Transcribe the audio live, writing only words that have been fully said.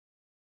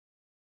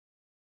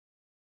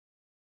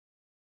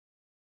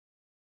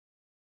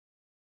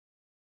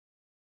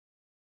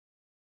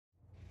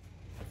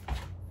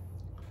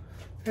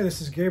Hey,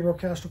 this is Gabriel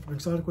Castro from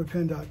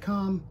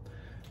exoticwoodpen.com.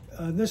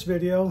 In this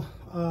video,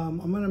 I'm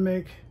going to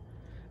make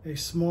a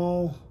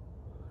small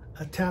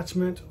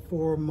attachment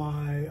for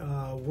my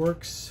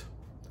Worx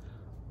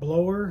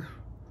blower.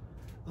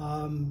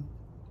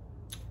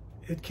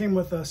 It came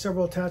with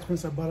several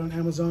attachments I bought on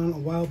Amazon a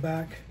while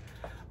back.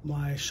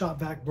 My shop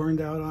vac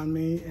burned out on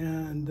me,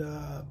 and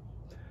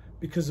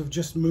because of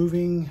just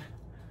moving,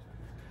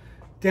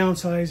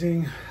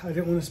 downsizing, I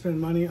didn't want to spend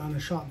money on a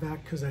shop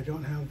vac because I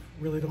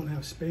really don't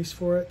have space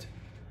for it,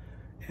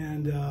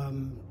 and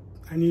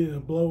I needed a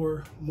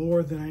blower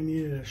more than I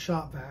needed a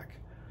shop vac.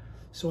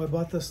 So I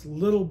bought this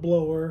little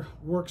blower,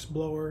 Worx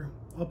blower.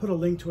 I'll put a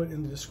link to it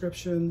in the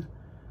description,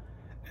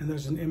 and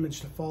there's an image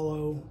to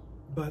follow.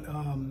 But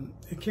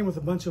it came with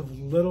a bunch of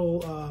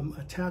little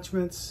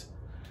attachments,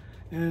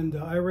 and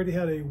I already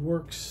had a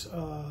Worx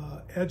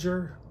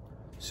edger,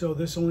 so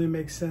this only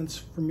makes sense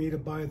for me to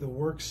buy the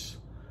Worx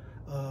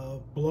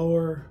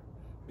blower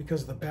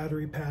because of the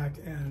battery pack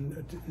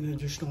and an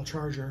additional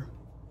charger.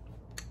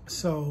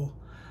 So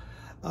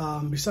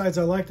besides,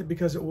 I liked it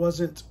because it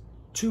wasn't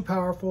too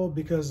powerful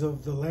because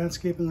of the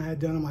landscaping I had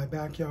done in my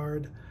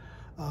backyard.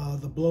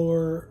 The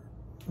blower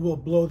will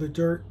blow the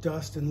dirt,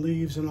 dust, and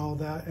leaves and all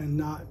that and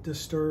not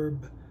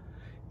disturb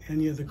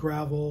any of the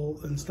gravel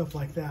and stuff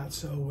like that,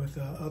 so with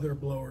other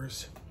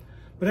blowers.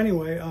 But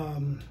anyway,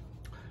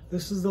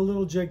 this is the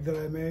little jig that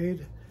I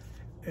made.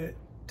 It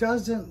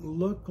doesn't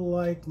look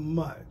like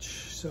much,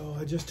 so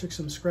I just took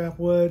some scrap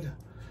wood,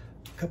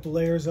 a couple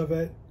layers of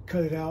it,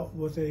 cut it out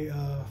with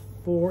a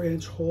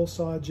 4-inch hole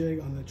saw jig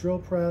on the drill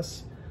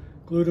press,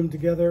 glued them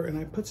together, and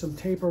I put some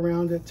tape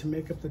around it to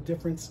make up the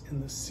difference in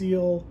the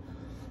seal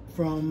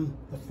from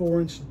the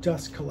 4-inch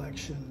dust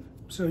collection.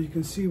 So you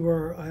can see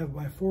where I have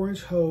my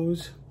 4-inch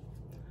hose.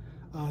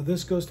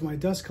 This goes to my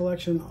dust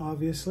collection,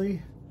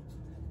 obviously.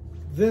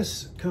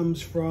 This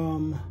comes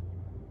from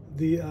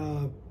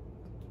the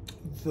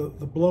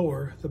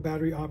blower, the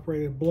battery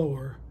operated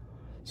blower.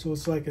 So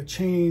it's like a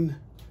chain.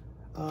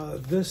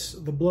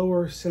 The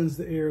blower sends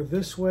the air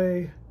this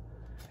way,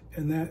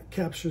 and that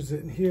captures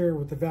it in here.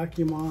 With the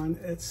vacuum on,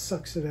 it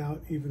sucks it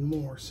out even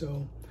more.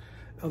 So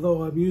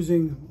although I'm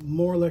using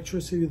more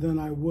electricity than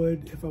I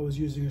would if I was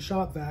using a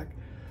shop vac,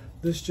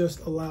 this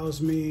just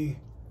allows me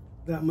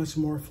that much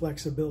more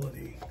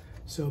flexibility.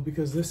 So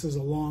because this is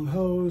a long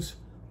hose,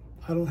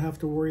 I don't have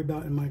to worry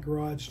about in my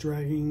garage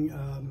dragging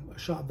a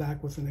shop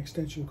vac with an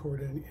extension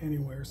cord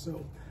anywhere.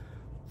 So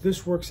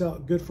this works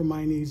out good for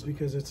my needs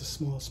because it's a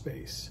small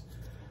space.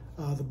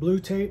 The blue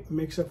tape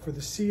makes up for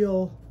the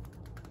seal.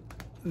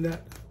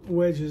 That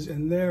wedges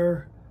in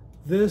there.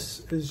 This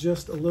is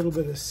just a little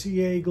bit of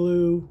CA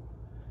glue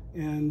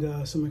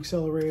and some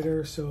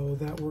accelerator, so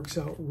that works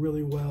out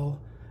really well,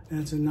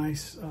 and it's a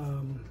nice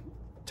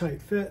tight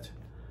fit.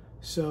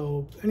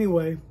 So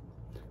anyway,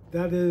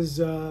 that is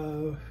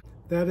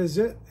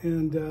it,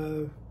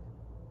 and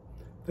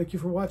thank you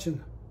for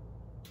watching.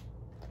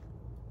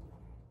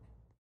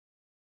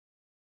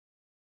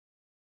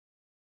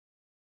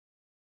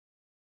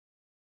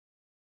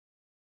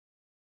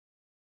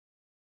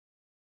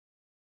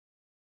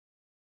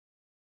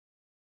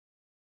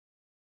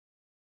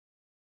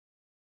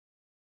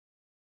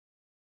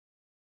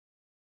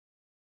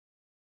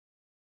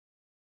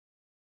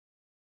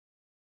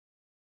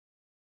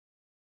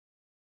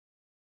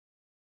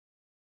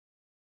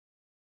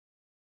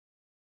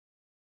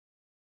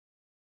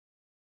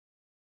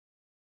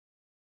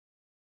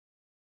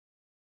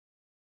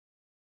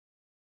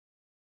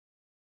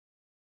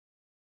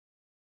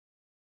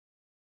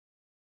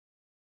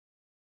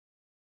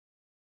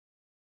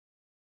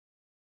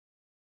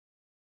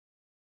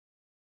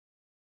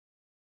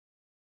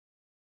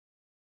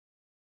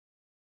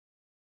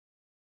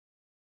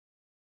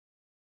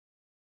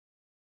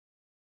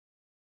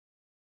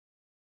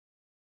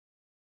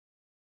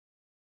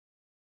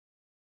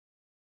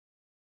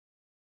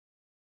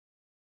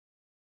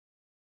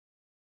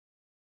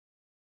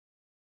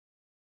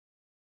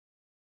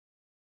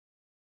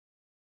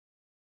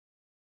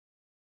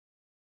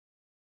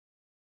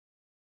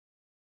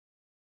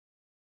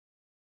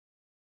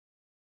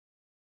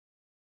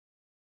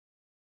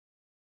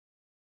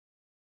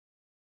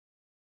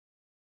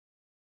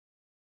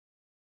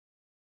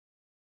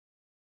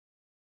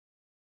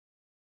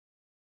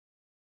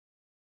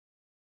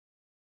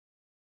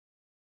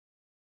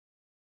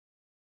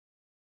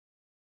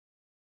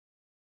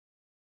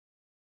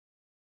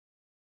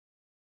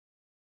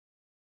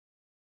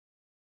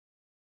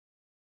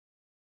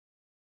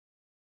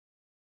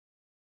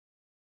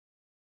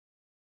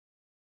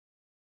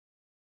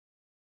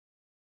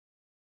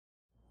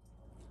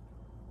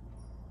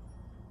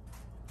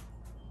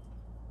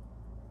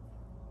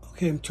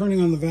 Okay, I'm turning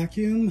on the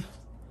vacuum.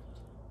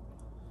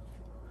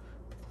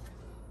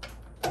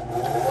 Okay,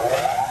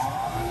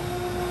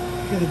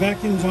 the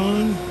vacuum's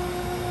on.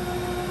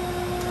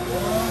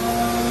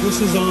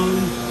 This is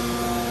on.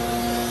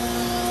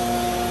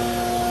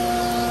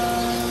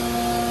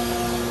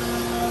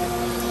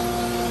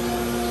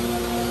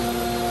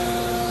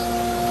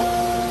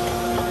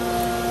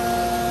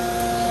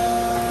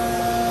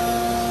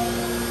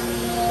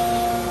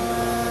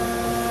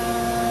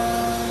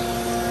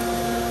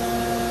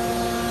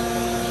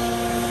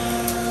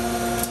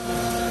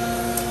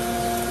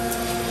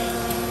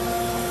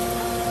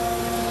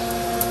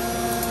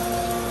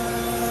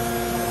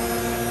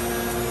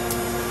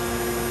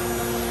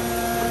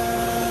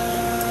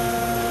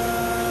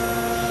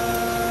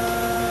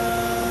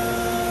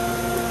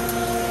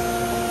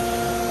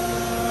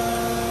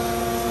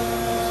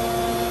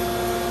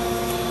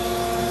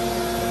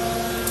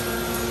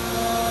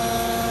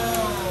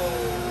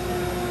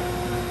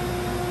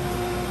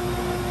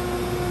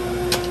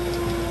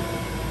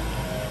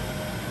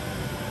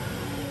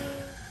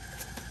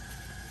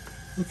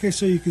 Okay,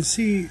 so you can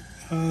see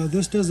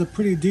this does a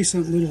pretty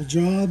decent little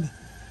job.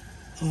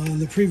 On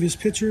the previous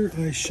picture,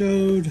 I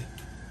showed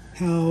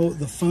how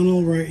the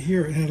funnel right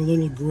here, it had a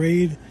little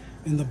grade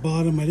in the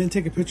bottom. I didn't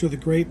take a picture of the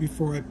grate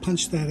before I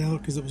punched that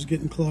out because it was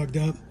getting clogged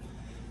up.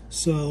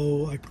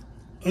 So I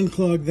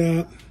unclogged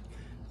that.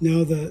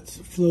 Now that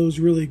flows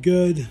really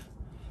good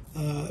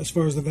as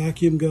far as the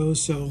vacuum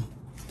goes. So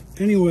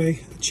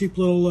anyway, a cheap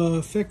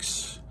little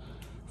fix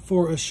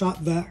for a shop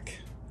vac.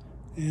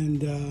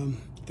 And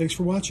thanks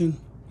for watching.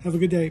 Have a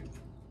good day.